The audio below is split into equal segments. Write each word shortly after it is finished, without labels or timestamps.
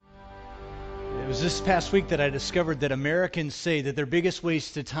was this past week that I discovered that Americans say that their biggest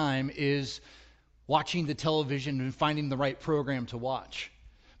waste of time is watching the television and finding the right program to watch.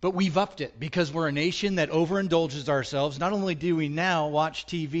 But we've upped it because we're a nation that overindulges ourselves. Not only do we now watch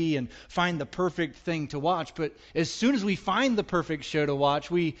TV and find the perfect thing to watch, but as soon as we find the perfect show to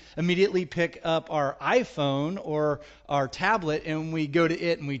watch, we immediately pick up our iPhone or our tablet and we go to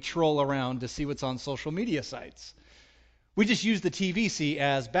it and we troll around to see what's on social media sites. We just use the TVC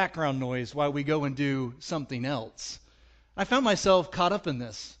as background noise while we go and do something else. I found myself caught up in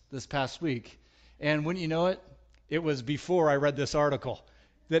this past week. And wouldn't you know it, it was before I read this article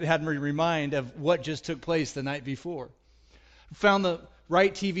that had me remind of what just took place the night before. Found the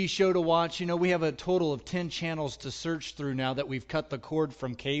right TV show to watch. You know, we have a total of 10 channels to search through now that we've cut the cord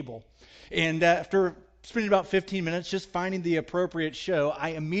from cable. And after spending about 15 minutes just finding the appropriate show, I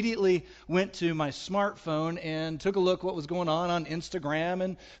immediately went to my smartphone and took a look what was going on Instagram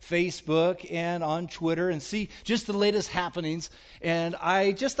and Facebook and on Twitter and see just the latest happenings. And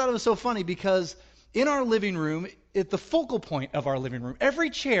I just thought it was so funny because in our living room, at the focal point of our living room,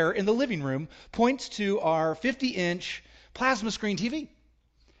 every chair in the living room points to our 50-inch plasma screen TV.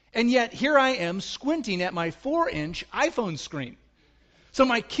 And yet here I am squinting at my 4-inch iPhone screen. So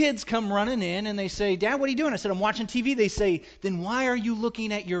my kids come running in and they say, "Dad, what are you doing?" I said, "I'm watching TV." They say, "Then why are you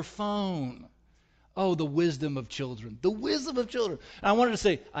looking at your phone?" Oh, the wisdom of children. The wisdom of children. And I wanted to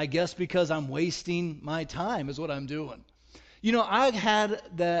say, I guess because I'm wasting my time is what I'm doing. You know, I had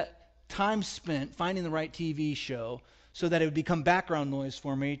that time spent finding the right TV show so that it would become background noise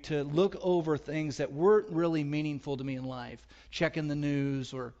for me to look over things that weren't really meaningful to me in life, checking the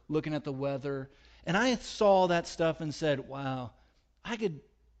news or looking at the weather. And I saw that stuff and said, wow, I could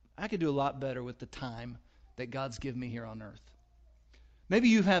do a lot better with the time that God's given me here on earth. Maybe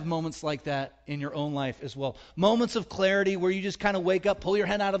you have moments like that in your own life as well. Moments of clarity where you just kind of wake up, pull your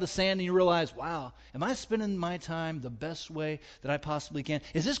head out of the sand, and you realize, wow, am I spending my time the best way that I possibly can?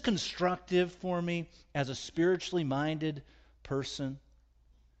 Is this constructive for me as a spiritually minded person?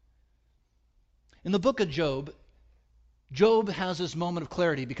 In the book of Job, Job has this moment of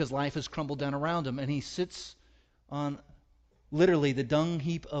clarity because life has crumbled down around him, and he sits on literally the dung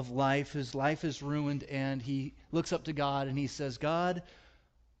heap of life. His life is ruined, and he looks up to God and he says, "God,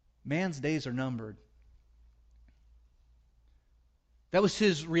 man's days are numbered." That was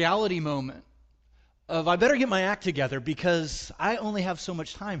his reality moment of, I better get my act together because I only have so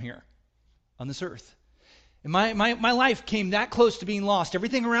much time here on this earth. And my life came that close to being lost.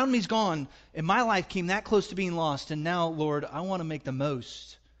 Everything around me's gone, and my life came that close to being lost. And now, Lord, I want to make the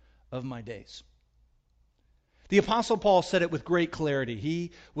most of my days. The Apostle Paul said it with great clarity.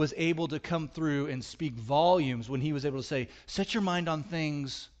 He was able to come through and speak volumes when he was able to say, set your mind on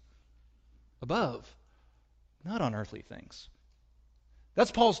things above, not on earthly things. That's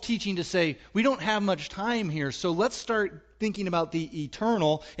Paul's teaching to say, we don't have much time here, so let's start thinking about the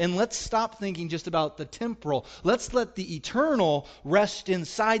eternal, and let's stop thinking just about the temporal. Let's let the eternal rest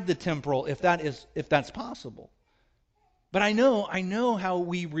inside the temporal, if that's possible. But I know how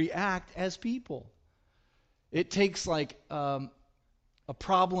we react as people. It takes like a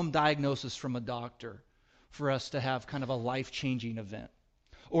problem diagnosis from a doctor for us to have kind of a life-changing event.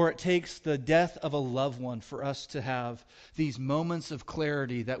 Or it takes the death of a loved one for us to have these moments of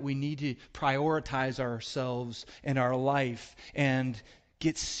clarity that we need to prioritize ourselves and our life and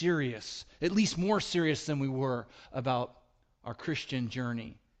get serious, at least more serious than we were about our Christian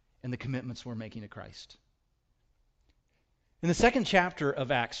journey and the commitments we're making to Christ. In the second chapter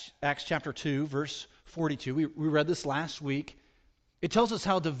of Acts chapter 2, verse 42, we read this last week. It tells us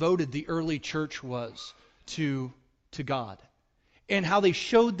how devoted the early church was to God and how they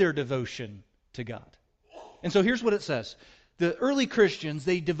showed their devotion to God. And so here's what it says. The early Christians,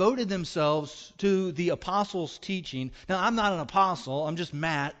 they devoted themselves to the apostles' teaching. Now, I'm not an apostle, I'm just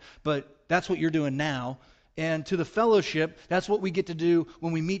Matt, but that's what you're doing now. And to the fellowship, that's what we get to do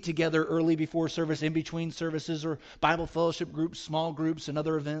when we meet together early before service, in between services, or Bible fellowship groups, small groups, and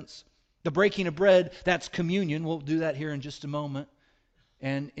other events. The breaking of bread, that's communion. We'll do that here in just a moment.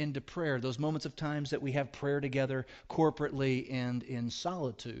 And into prayer, those moments of times that we have prayer together corporately and in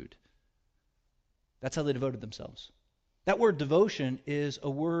solitude. That's how they devoted themselves. That word devotion is a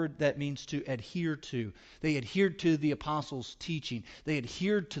word that means to adhere to. They adhered to the apostles' teaching. They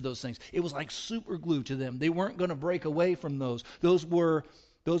adhered to those things. It was like super glue to them. They weren't going to break away from those. Those were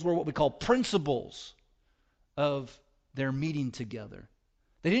what we call principles of their meeting together.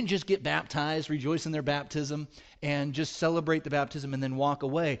 They didn't just get baptized, rejoice in their baptism, and just celebrate the baptism and then walk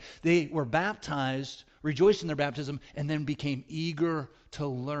away. They were baptized, rejoiced in their baptism, and then became eager to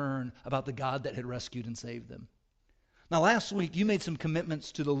learn about the God that had rescued and saved them. Now, last week, you made some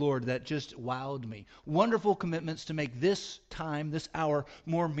commitments to the Lord that just wowed me. Wonderful commitments to make this time, this hour,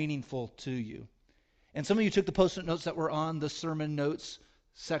 more meaningful to you. And some of you took the post-it notes that were on the sermon notes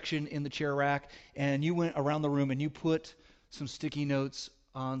section in the chair rack, and you went around the room and you put some sticky notes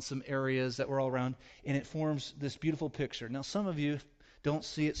on some areas that were all around, and it forms this beautiful picture. Now, some of you don't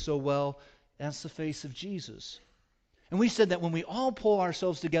see it so well. That's the face of Jesus. And we said that when we all pull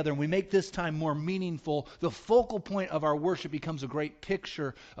ourselves together and we make this time more meaningful, the focal point of our worship becomes a great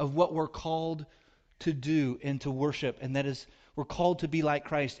picture of what we're called to do and to worship. And that is, we're called to be like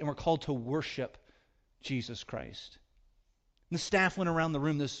Christ, and we're called to worship Jesus Christ. And the staff went around the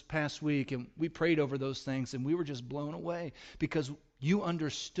room this past week, and we prayed over those things, and we were just blown away because you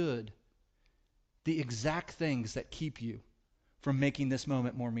understood the exact things that keep you from making this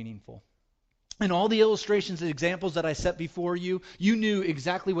moment more meaningful. And all the illustrations and examples that I set before you, you knew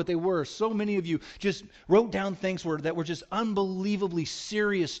exactly what they were. So many of you just wrote down things that were just unbelievably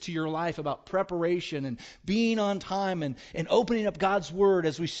serious to your life about preparation and being on time and opening up God's Word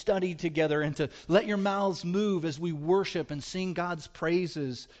as we studied together, and to let your mouths move as we worship and sing God's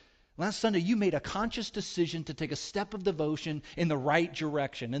praises. Last Sunday, you made a conscious decision to take a step of devotion in the right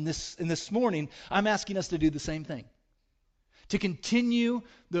direction. And this morning, I'm asking us to do the same thing. To continue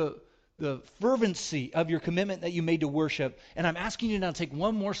the fervency of your commitment that you made to worship. And I'm asking you now to take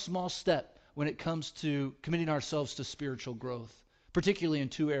one more small step when it comes to committing ourselves to spiritual growth, particularly in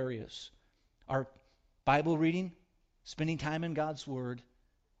two areas: our Bible reading, spending time in God's Word,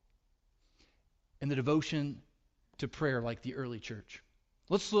 and the devotion to prayer like the early church.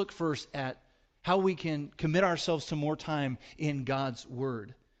 Let's look first at how we can commit ourselves to more time in God's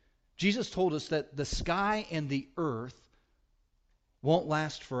Word. Jesus told us that the sky and the earth won't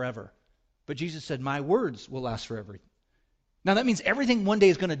last forever. But Jesus said, my words will last forever. Now that means everything one day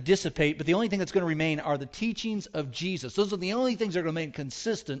is going to dissipate, but the only thing that's going to remain are the teachings of Jesus. Those are the only things that are going to remain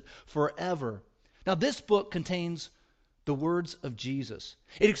consistent forever. Now this book contains the words of Jesus.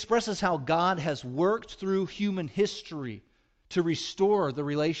 It expresses how God has worked through human history to restore the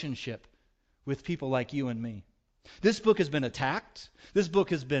relationship with people like you and me. This book has been attacked. This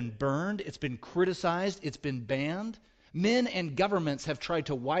book has been burned. It's been criticized. It's been banned. Men and governments have tried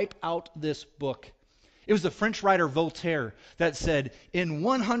to wipe out this book. It was the French writer Voltaire that said, in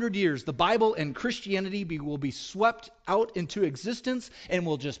 100 years, the Bible and Christianity will be swept out into existence and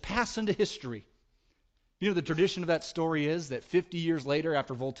will just pass into history. You know, the tradition of that story is that 50 years later,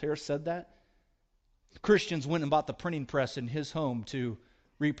 after Voltaire said that, Christians went and bought the printing press in his home to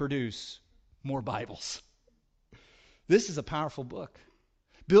reproduce more Bibles. This is a powerful book.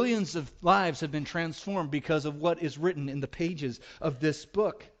 Billions of lives have been transformed because of what is written in the pages of this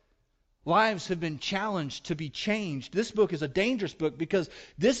book. Lives have been challenged to be changed. This book is a dangerous book because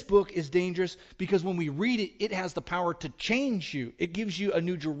this book is dangerous because when we read it, it has the power to change you. It gives you a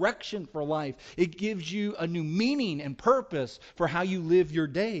new direction for life. It gives you a new meaning and purpose for how you live your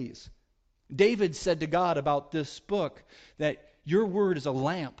days. David said to God about this book that your word is a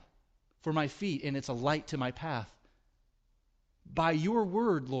lamp for my feet and it's a light to my path. By your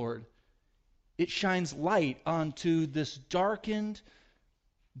word, Lord, it shines light onto this darkened,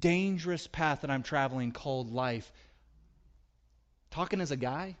 dangerous path that I'm traveling called life. Talking as a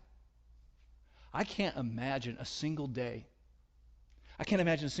guy, I can't imagine a single day. I can't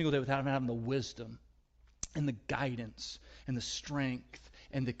imagine a single day without having the wisdom and the guidance and the strength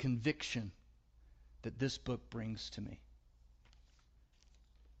and the conviction that this book brings to me.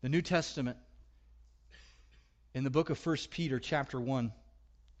 The New Testament, in the book of 1 Peter chapter 1,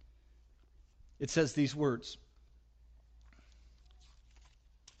 it says these words.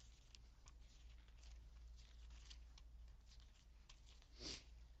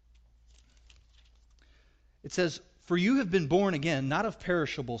 It says, for you have been born again, not of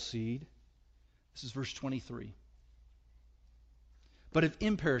perishable seed. This is verse 23. But of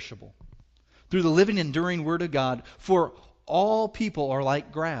imperishable, through the living, enduring word of God. For all people are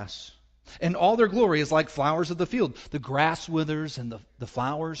like grass, and all their glory is like flowers of the field. The grass withers and the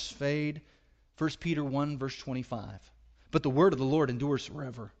flowers fade. 1 Peter 1, verse 25. But the word of the Lord endures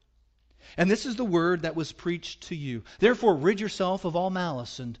forever. And this is the word that was preached to you. Therefore rid yourself of all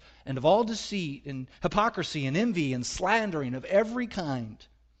malice and of all deceit and hypocrisy and envy and slandering of every kind.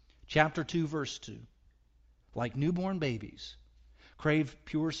 Chapter 2, verse 2. Like newborn babies, crave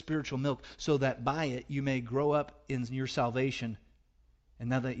pure spiritual milk, so that by it you may grow up in your salvation. And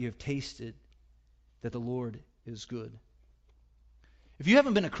now that you have tasted that the Lord is good. If you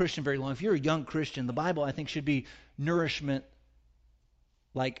haven't been a Christian very long, if you're a young Christian, the Bible, I think, should be nourishment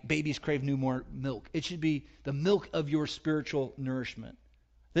like babies crave newborn milk. It should be the milk of your spiritual nourishment.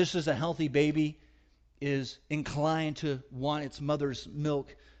 This is a healthy baby. is inclined to want its mother's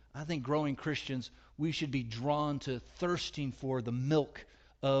milk, I think growing Christians, we should be drawn to thirsting for the milk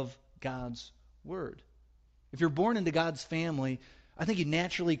of God's Word. If you're born into God's family, I think you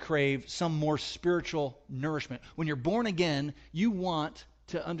naturally crave some more spiritual nourishment. When you're born again, you want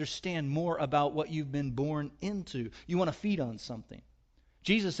to understand more about what you've been born into. You want to feed on something.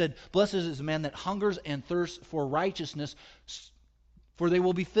 Jesus said, "Blessed is the man that hungers and thirsts for righteousness, for they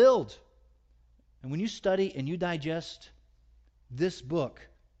will be filled." And when you study and you digest this book,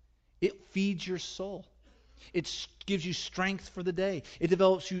 it feeds your soul. It gives you strength for the day. It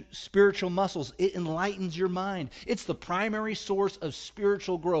develops you spiritual muscles. It enlightens your mind. It's the primary source of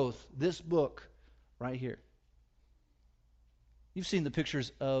spiritual growth, this book right here. You've seen the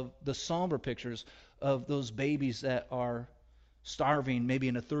pictures of the somber pictures of those babies that are starving, maybe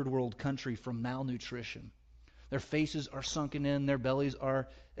in a third world country, from malnutrition. Their faces are sunken in, their bellies are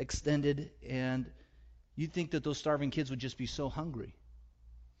extended, and you'd think that those starving kids would just be so hungry.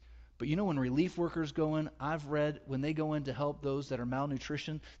 But you know, when relief workers go in, I've read when they go in to help those that are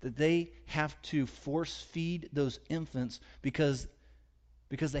malnutrition, that they have to force feed those infants because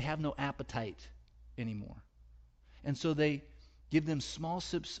they have no appetite anymore. And so they give them small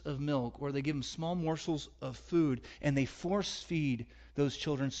sips of milk, or they give them small morsels of food, and they force feed those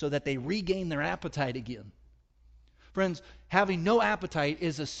children so that they regain their appetite again. Friends, having no appetite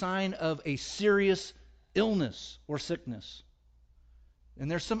is a sign of a serious illness or sickness. And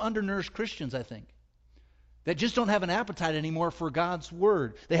there's some undernourished Christians, I think, that just don't have an appetite anymore for God's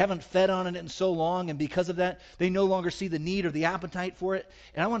Word. They haven't fed on it in so long, and because of that, they no longer see the need or the appetite for it.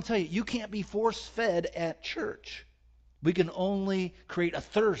 And I want to tell you, you can't be force-fed at church. We can only create a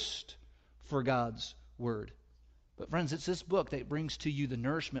thirst for God's Word. But friends, it's this book that brings to you the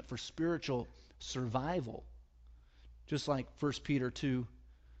nourishment for spiritual survival. Just like 1 Peter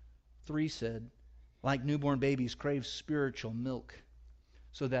 2:3 said, like newborn babies crave spiritual milk,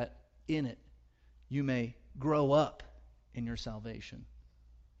 so that in it you may grow up in your salvation.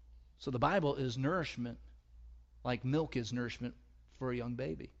 So the Bible is nourishment, like milk is nourishment for a young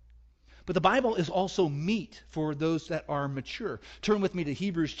baby. But the Bible is also meat for those that are mature. Turn with me to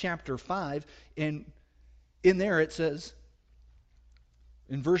Hebrews chapter 5, and in there it says,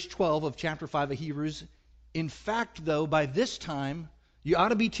 in verse 12 of chapter 5 of Hebrews, "In fact, though, by this time you ought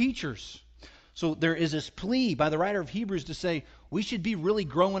to be teachers." So there is this plea by the writer of Hebrews to say, we should be really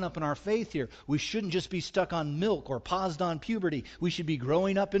growing up in our faith here. We shouldn't just be stuck on milk or paused on puberty. We should be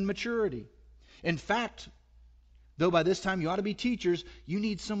growing up in maturity. In fact, though by this time you ought to be teachers, you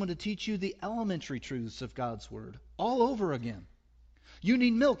need someone to teach you the elementary truths of God's Word all over again. You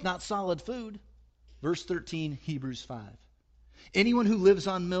need milk, not solid food. Verse 13, Hebrews 5. "Anyone who lives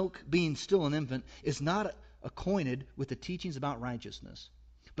on milk, being still an infant, is not acquainted with the teachings about righteousness.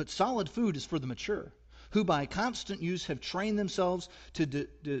 But solid food is for the mature, who by constant use have trained themselves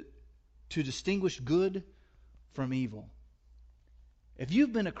to distinguish good from evil." If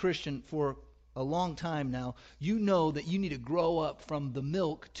you've been a Christian for a long time now, you know that you need to grow up from the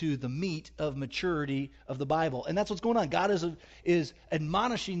milk to the meat of maturity of the Bible. And that's what's going on. God is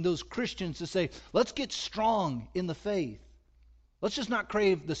admonishing those Christians to say, let's get strong in the faith. Let's just not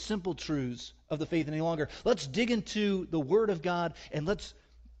crave the simple truths of the faith any longer. Let's dig into the Word of God and let's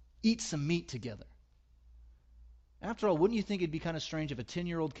eat some meat together. After all, wouldn't you think it'd be kind of strange if a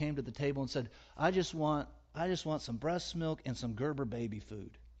 10-year-old came to the table and said, I just want some breast milk and some Gerber baby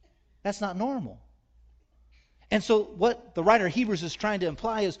food. That's not normal. And so what the writer of Hebrews is trying to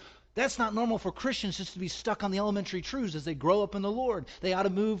imply is that's not normal for Christians just to be stuck on the elementary truths as they grow up in the Lord. They ought to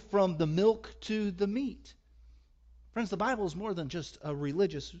move from the milk to the meat. Friends, the Bible is more than just a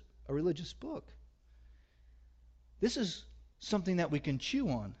religious book. This is something that we can chew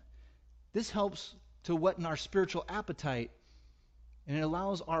on. This helps to whet our spiritual appetite, and it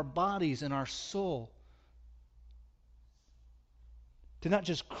allows our bodies and our soul to not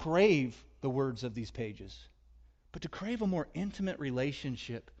just crave the words of these pages, but to crave a more intimate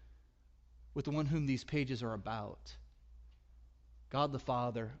relationship with the one whom these pages are about. God the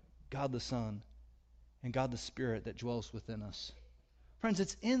Father, God the Son, and God the Spirit that dwells within us. Friends,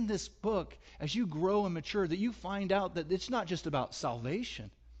 it's in this book, as you grow and mature, that you find out that it's not just about salvation,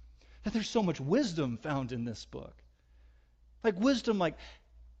 that there's so much wisdom found in this book. Like wisdom, like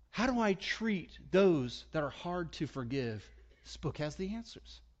how do I treat those that are hard to forgive? This book has the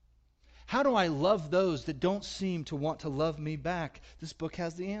answers. How do I love those that don't seem to want to love me back? This book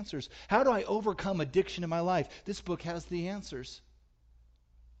has the answers. How do I overcome addiction in my life? This book has the answers.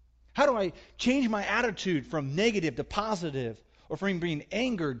 How do I change my attitude from negative to positive, or from being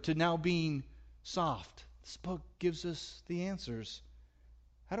angered to now being soft? This book gives us the answers.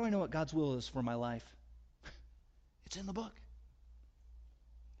 How do I know what God's will is for my life? It's in the book.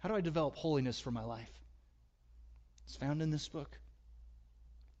 How do I develop holiness for my life? It's found in this book.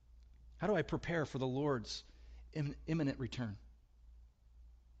 How do I prepare for the Lord's imminent return?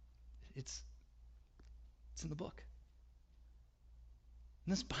 It's in the book.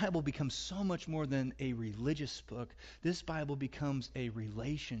 And this Bible becomes so much more than a religious book. This Bible becomes a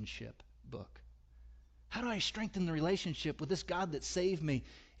relationship book. How do I strengthen the relationship with this God that saved me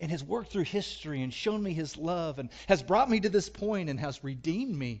and has worked through history and shown me his love and has brought me to this point and has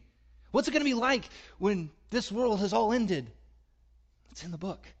redeemed me? What's it going to be like when this world has all ended? It's in the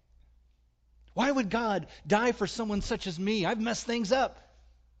book. Why would God die for someone such as me? I've messed things up.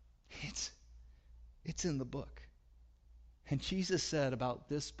 It's in the book. And Jesus said about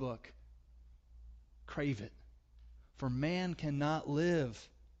this book, crave it. For man cannot live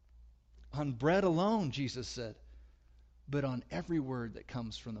on bread alone, Jesus said, but on every word that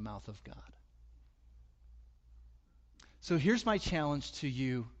comes from the mouth of God. So here's my challenge to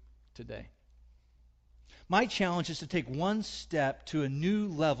you today. My challenge is to take one step to a new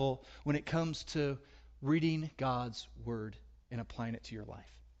level when it comes to reading God's Word and applying it to your life.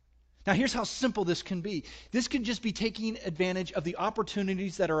 Now, here's how simple this can be. This can just be taking advantage of the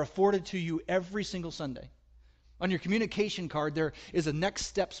opportunities that are afforded to you every single Sunday. On your communication card, there is a next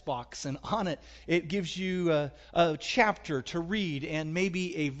steps box, and on it, it gives you a chapter to read and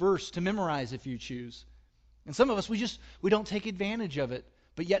maybe a verse to memorize if you choose. And some of us, we don't take advantage of it,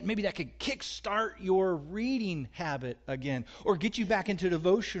 but yet maybe that could kickstart your reading habit again or get you back into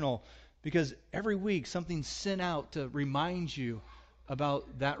devotional because every week something's sent out to remind you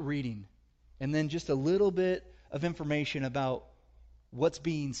about that reading. And then just a little bit of information about what's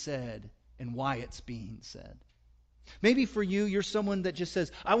being said and why it's being said. Maybe for you, you're someone that just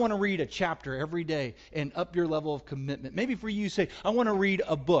says, I want to read a chapter every day and up your level of commitment. Maybe for you say, I want to read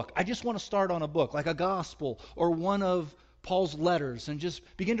a book. I just want to start on a book, like a gospel or one of Paul's letters, and just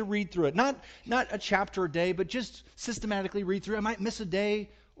begin to read through it. Not a chapter a day, but just systematically read through it. I might miss a day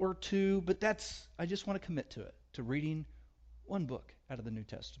or two, but I just want to commit to it, to reading one book out of the New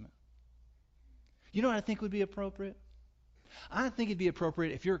Testament. You know what I think would be appropriate? I think it'd be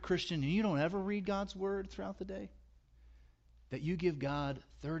appropriate if you're a Christian and you don't ever read God's Word throughout the day, that you give God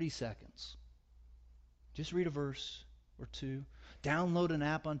 30 seconds. Just read a verse or two. Download an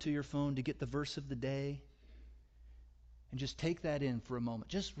app onto your phone to get the verse of the day. And just take that in for a moment.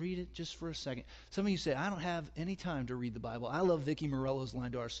 Just read it just for a second. Some of you say, I don't have any time to read the Bible. I love Vicki Morello's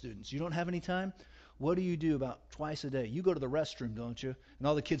line to our students. You don't have any time? What do you do about twice a day? You go to the restroom, don't you? And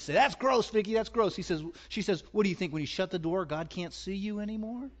all the kids say, that's gross, Vicki, that's gross. She says, what do you think? When you shut the door, God can't see you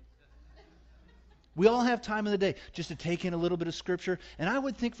anymore? We all have time in the day just to take in a little bit of Scripture. And I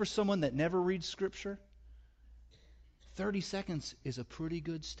would think for someone that never reads Scripture, 30 seconds is a pretty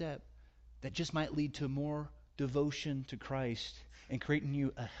good step that just might lead to more devotion to Christ and creating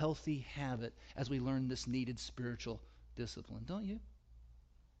you a healthy habit as we learn this needed spiritual discipline, don't you?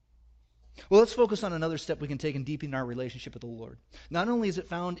 Well, let's focus on another step we can take in deepening our relationship with the Lord. Not only is it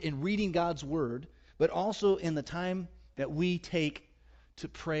found in reading God's Word, but also in the time that we take to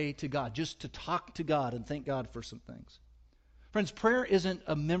pray to God, just to talk to God and thank God for some things. Friends, prayer isn't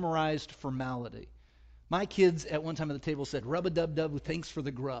a memorized formality. My kids at one time at the table said, rub-a-dub-dub, thanks for the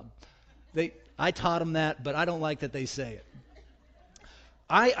grub. I taught them that, but I don't like that they say it.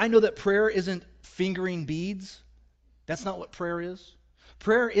 I know that prayer isn't fingering beads. That's not what prayer is.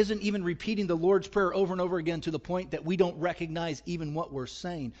 Prayer isn't even repeating the Lord's Prayer over and over again to the point that we don't recognize even what we're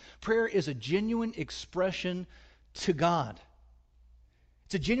saying. Prayer is a genuine expression to God.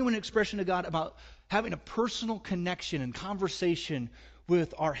 It's a genuine expression to God about having a personal connection and conversation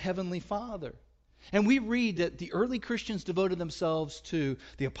with our Heavenly Father. And we read that the early Christians devoted themselves to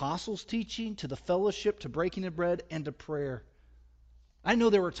the apostles' teaching, to the fellowship, to breaking of bread, and to prayer. I know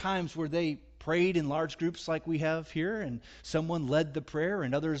there were times where they prayed in large groups like we have here, and someone led the prayer,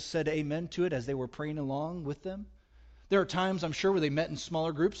 and others said amen to it as they were praying along with them. There are times, I'm sure, where they met in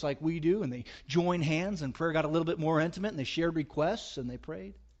smaller groups like we do, and they joined hands, and prayer got a little bit more intimate, and they shared requests, and they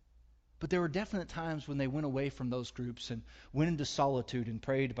prayed. But there were definite times when they went away from those groups and went into solitude and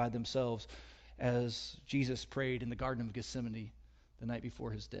prayed by themselves, as Jesus prayed in the Garden of Gethsemane the night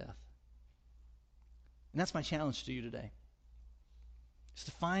before his death. And that's my challenge to you today, is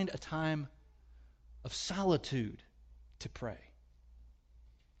to find a time of solitude to pray.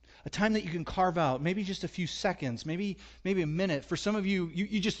 A time that you can carve out, maybe just a few seconds, maybe a minute. For some of you,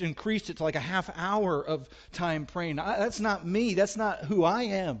 you just increased it to like a half hour of time praying. That's not me. That's not who I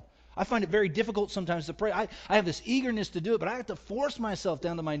am. I find it very difficult sometimes to pray. I have this eagerness to do it, but I have to force myself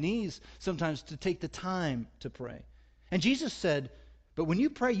down to my knees sometimes to take the time to pray. And Jesus said, But when you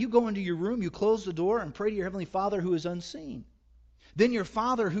pray, you go into your room, you close the door, and pray to your Heavenly Father who is unseen. Then your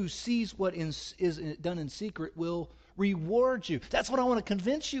Father who sees what is done in secret will reward you. That's what I want to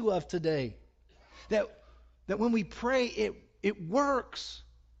convince you of today. That when we pray, it works.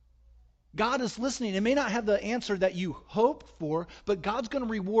 God is listening. It may not have the answer that you hope for, but God's going to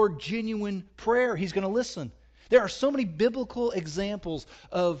reward genuine prayer. He's going to listen. There are so many biblical examples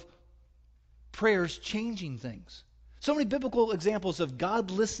of prayers changing things. So many biblical examples of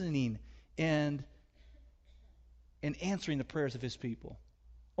God listening and answering the prayers of his people.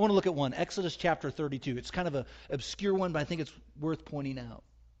 I want to look at one, Exodus chapter 32. It's kind of an obscure one, but I think it's worth pointing out.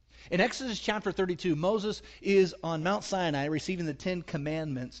 In Exodus chapter 32, Moses is on Mount Sinai receiving the 10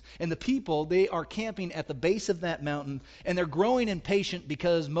 Commandments. And the people, they are camping at the base of that mountain, and they're growing impatient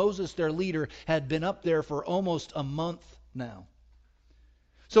because Moses, their leader, had been up there for almost a month now.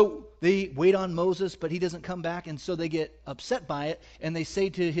 So they wait on Moses, but he doesn't come back, and so they get upset by it, and they say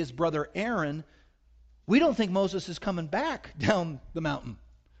to his brother Aaron, "We don't think Moses is coming back down the mountain.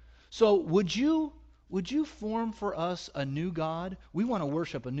 So would you form for us a new God? We want to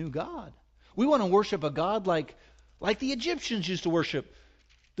worship a new God. We want to worship a God like the Egyptians used to worship,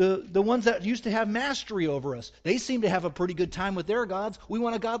 the ones that used to have mastery over us. They seem to have a pretty good time with their gods. We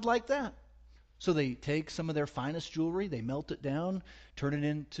want a God like that." So they take some of their finest jewelry, they melt it down, turn it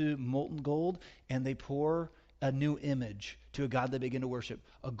into molten gold, and they pour a new image to a God they begin to worship,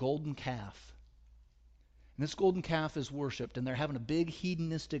 a golden calf. And this golden calf is worshipped, and they're having a big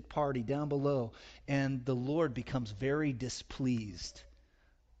hedonistic party down below, and the Lord becomes very displeased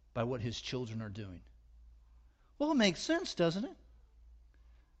by what his children are doing. Well, it makes sense, doesn't it?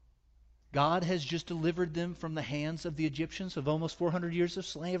 God has just delivered them from the hands of the Egyptians of almost 400 years of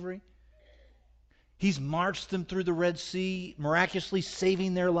slavery. He's marched them through the Red Sea, miraculously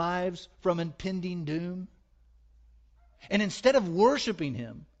saving their lives from impending doom. And instead of worshiping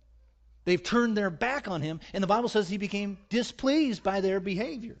him, they've turned their back on him, and the Bible says he became displeased by their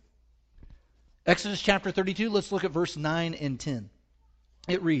behavior. Exodus chapter 32, let's look at verse 9 and 10.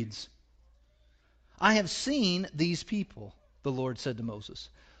 It reads, "I have seen these people," the Lord said to Moses.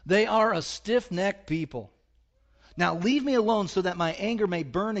 "They are a stiff-necked people. Now leave me alone so that my anger may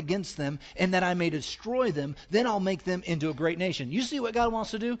burn against them and that I may destroy them. Then I'll make them into a great nation." You see what God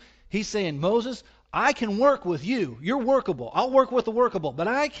wants to do? He's saying, Moses, I can work with you. You're workable. I'll work with the workable. But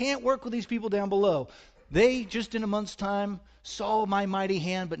I can't work with these people down below. They, just in a month's time, saw my mighty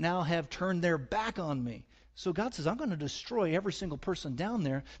hand, but now have turned their back on me. So God says, I'm going to destroy every single person down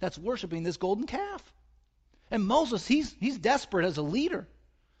there that's worshiping this golden calf. And Moses, he's desperate as a leader.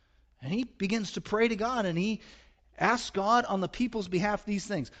 And he begins to pray to God, and he asks God on the people's behalf these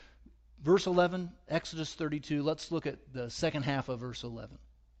things. Verse 11, Exodus 32. Let's look at the second half of verse 11.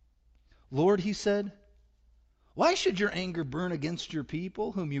 "Lord," he said, "why should your anger burn against your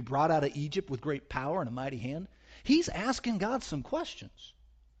people, whom you brought out of Egypt with great power and a mighty hand?" He's asking God some questions.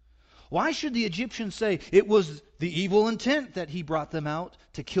 Why should the Egyptians say it was the evil intent that he brought them out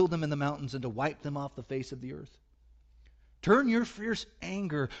to kill them in the mountains and to wipe them off the face of the earth? Turn your fierce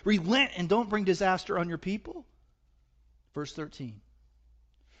anger, relent, and don't bring disaster on your people. Verse 13.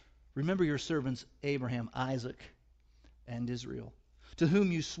 "Remember your servants Abraham, Isaac, and Israel, to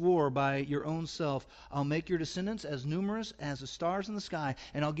whom you swore by your own self, I'll make your descendants as numerous as the stars in the sky,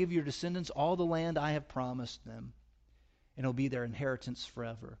 and I'll give your descendants all the land I have promised them, and it'll be their inheritance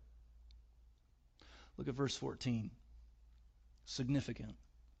forever." Look at verse 14. Significant.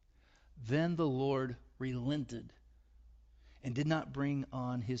 "Then the Lord relented and did not bring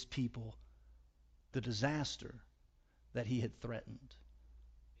on his people the disaster that he had threatened."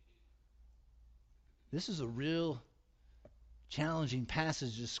 This is a real challenging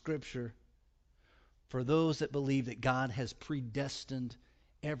passage of Scripture for those that believe that God has predestined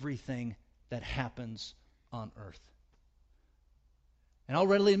everything that happens on earth. And I'll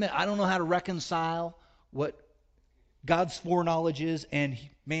readily admit, I don't know how to reconcile what God's foreknowledge is and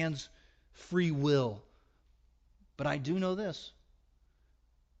man's free will. But I do know this.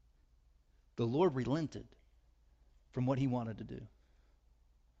 The Lord relented from what he wanted to do.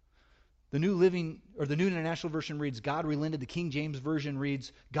 The New International Version reads, God relented. The King James Version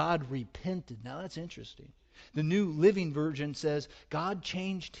reads, God repented. Now that's interesting. The New Living Version says, God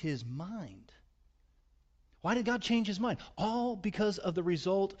changed his mind. Why did God change his mind? All because of the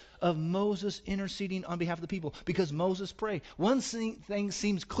result of Moses interceding on behalf of the people. Because Moses prayed. One thing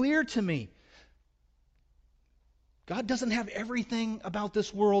seems clear to me. God doesn't have everything about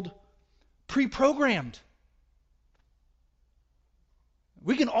this world pre-programmed.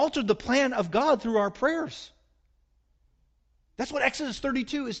 We can alter the plan of God through our prayers. That's what Exodus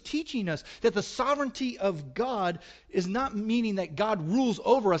 32 is teaching us, that the sovereignty of God is not meaning that God rules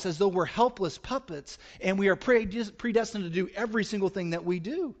over us as though we're helpless puppets and we are predestined to do every single thing that we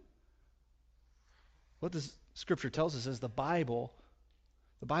do. What the Scripture tells us is the Bible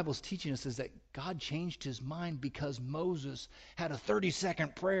is teaching us is that God changed his mind because Moses had a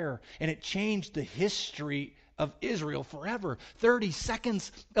 30-second prayer, and it changed the history of Israel forever. 30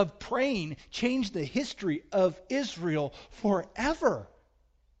 seconds of praying changed the history of Israel forever.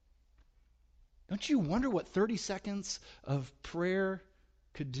 Don't you wonder what 30 seconds of prayer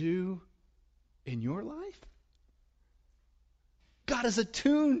could do in your life? God is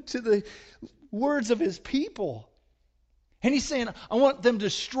attuned to the words of his people. And he's saying, I want them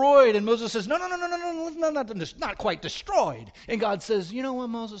destroyed. And Moses says, no, not quite destroyed. And God says, you know what,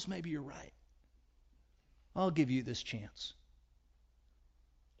 Moses, maybe you're right. I'll give you this chance.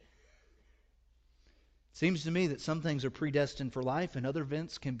 It seems to me that some things are predestined for life and other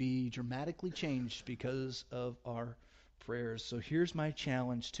events can be dramatically changed because of our prayers. So here's my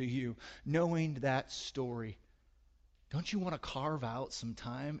challenge to you. Knowing that story, don't you want to carve out some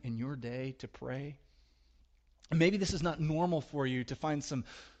time in your day to pray? Maybe this is not normal for you to find some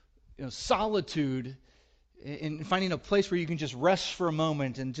solitude in finding a place where you can just rest for a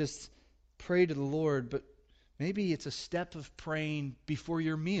moment and just pray to the Lord. But maybe it's a step of praying before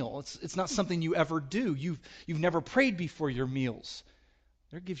your meal. It's not something you ever do. You've never prayed before your meals.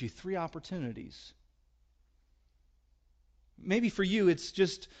 That gives you 3 opportunities. Maybe for you it's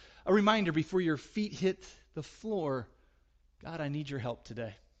just a reminder before your feet hit the floor. God, I need your help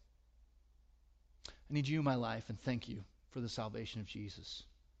today. I need you in my life, and thank you for the salvation of Jesus.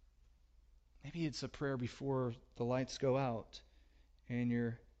 Maybe it's a prayer before the lights go out and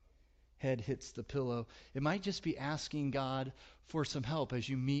your head hits the pillow. It might just be asking God for some help as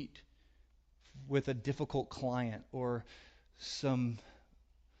you meet with a difficult client, or some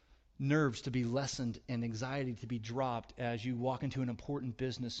nerves to be lessened and anxiety to be dropped as you walk into an important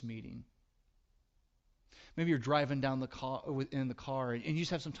business meeting. Maybe you're driving down in the car and you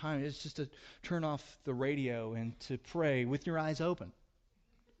just have some time. It's just to turn off the radio and to pray with your eyes open.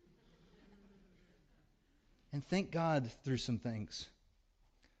 And thank God through some things.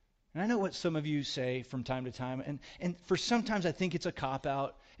 And I know what some of you say from time to time, and for sometimes I think it's a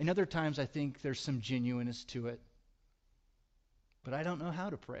cop-out, and other times I think there's some genuineness to it. But I don't know how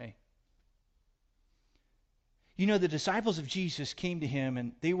to pray. You know, the disciples of Jesus came to him,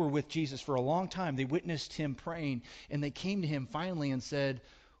 and they were with Jesus for a long time. They witnessed him praying, and they came to him finally and said,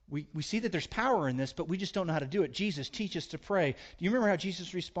 we see that there's power in this, but we just don't know how to do it. Jesus, teach us to pray. Do you remember how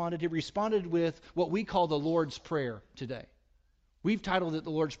Jesus responded? He responded with what we call the Lord's Prayer today. We've titled it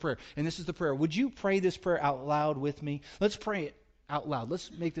the Lord's Prayer, and this is the prayer. Would you pray this prayer out loud with me? Let's pray it out loud. Let's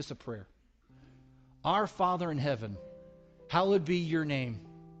make this a prayer. Our Father in heaven, hallowed be your name.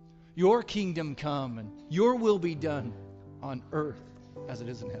 Your kingdom come, and your will be done on earth as it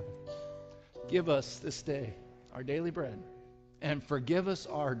is in heaven. Give us this day our daily bread, and forgive us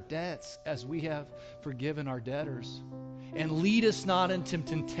our debts as we have forgiven our debtors. And lead us not into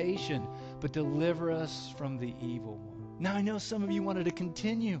temptation, but deliver us from the evil one. Now, I know some of you wanted to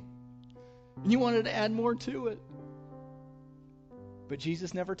continue, and you wanted to add more to it. But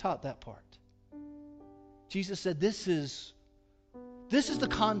Jesus never taught that part. Jesus said, this is the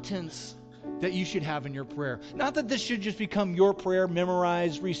contents that you should have in your prayer. Not that this should just become your prayer,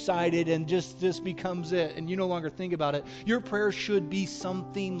 memorized, recited, and just this becomes it, and you no longer think about it. Your prayer should be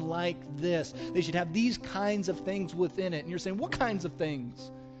something like this. They should have these kinds of things within it. And you're saying, what kinds of things?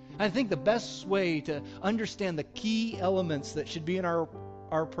 I think the best way to understand the key elements that should be in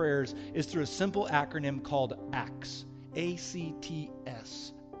our prayers is through a simple acronym called ACTS.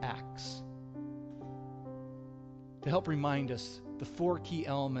 A-C-T-S. ACTS. To help remind us the 4 key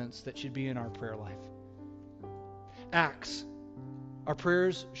elements that should be in our prayer life. Acts. Our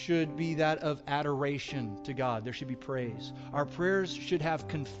prayers should be that of adoration to God. There should be praise. Our prayers should have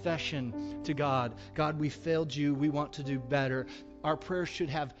confession to God. God, we failed you. We want to do better. Our prayers should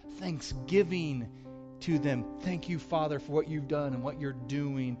have thanksgiving to them. Thank you, Father, for what you've done and what you're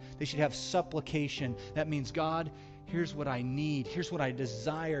doing. They should have supplication. That means, God, here's what I need. Here's what I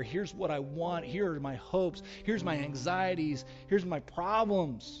desire. Here's what I want. Here are my hopes. Here's my anxieties. Here's my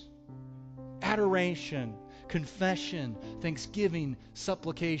problems. Adoration, confession, thanksgiving,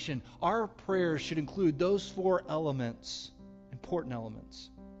 supplication. Our prayers should include those 4 elements, important elements.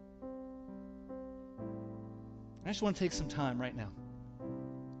 I just want to take some time right now.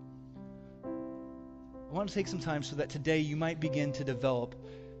 I want to take some time so that today you might begin to develop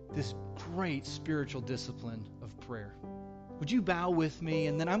this great spiritual discipline of prayer. Would you bow with me?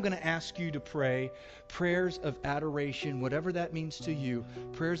 And then I'm going to ask you to pray prayers of adoration, whatever that means to you.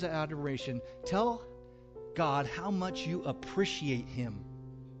 Prayers of adoration. Tell God how much you appreciate Him.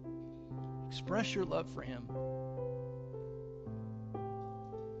 Express your love for Him.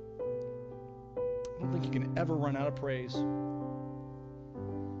 I don't think you can ever run out of praise.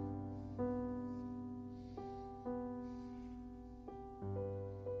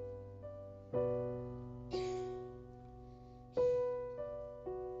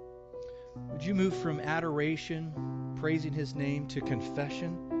 Would you move from adoration, praising His name, to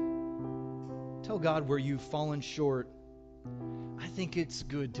confession? Tell God where you've fallen short. I think it's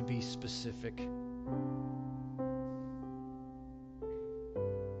good to be specific.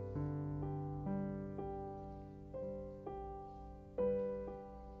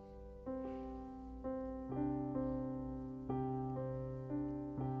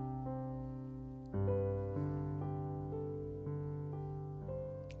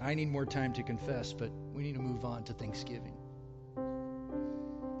 I need more time to confess, but we need to move on to Thanksgiving.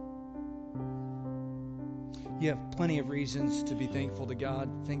 You have plenty of reasons to be thankful to God.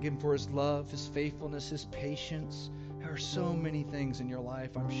 Thank Him for His love, His faithfulness, His patience. There are so many things in your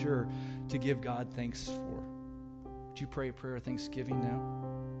life, I'm sure, to give God thanks for. Would you pray a prayer of thanksgiving now?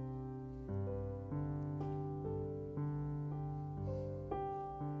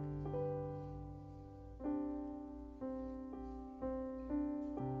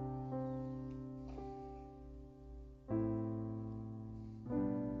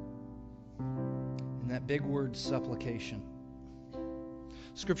 That big word, supplication.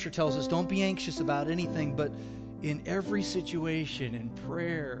 Scripture tells us, don't be anxious about anything, but in every situation, in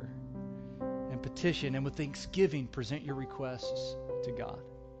prayer and petition and with thanksgiving, present your requests to God.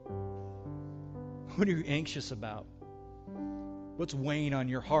 What are you anxious about? What's weighing on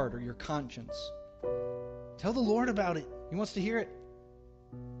your heart or your conscience? Tell the Lord about it. He wants to hear it.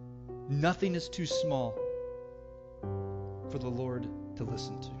 Nothing is too small for the Lord to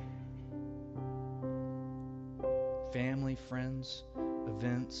listen to. Family, friends,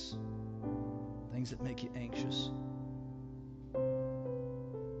 events, things that make you anxious.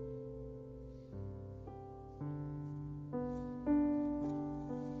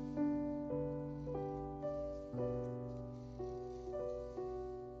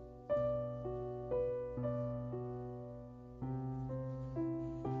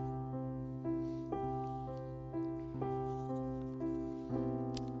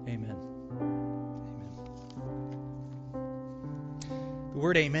 The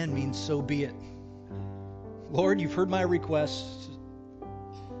word amen means so be it. Lord, you've heard my request.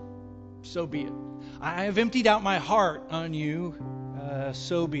 So be it. I have emptied out my heart on you.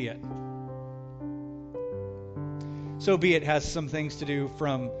 So be it. So be it has some things to do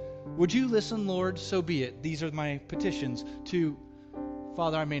from, would you listen, Lord? So be it. These are my petitions. To,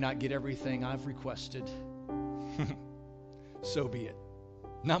 Father, I may not get everything I've requested. So be it.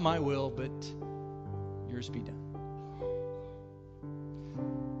 Not my will, but yours be done.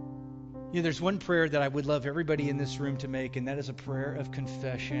 There's one prayer that I would love everybody in this room to make, and that is a prayer of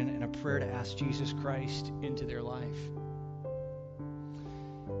confession and a prayer to ask Jesus Christ into their life.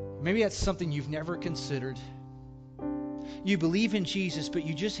 Maybe that's something you've never considered. You believe in Jesus, but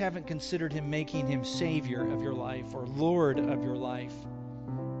you just haven't considered Him making Him Savior of your life or Lord of your life.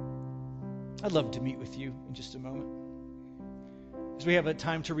 I'd love to meet with you in just a moment. As we have a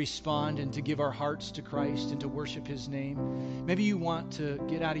time to respond and to give our hearts to Christ and to worship His name, maybe you want to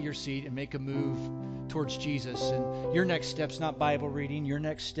get out of your seat and make a move towards Jesus. And your next step's not Bible reading. Your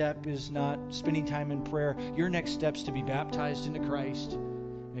next step is not spending time in prayer. Your next step's to be baptized into Christ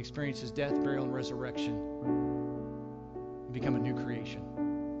and experience His death, burial, and resurrection and become a new creation.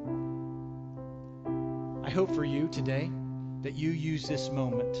 I hope for you today that you use this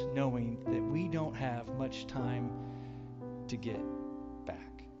moment knowing that we don't have much time to get back.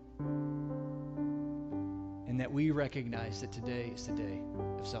 And that we recognize that today is the day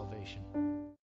of salvation.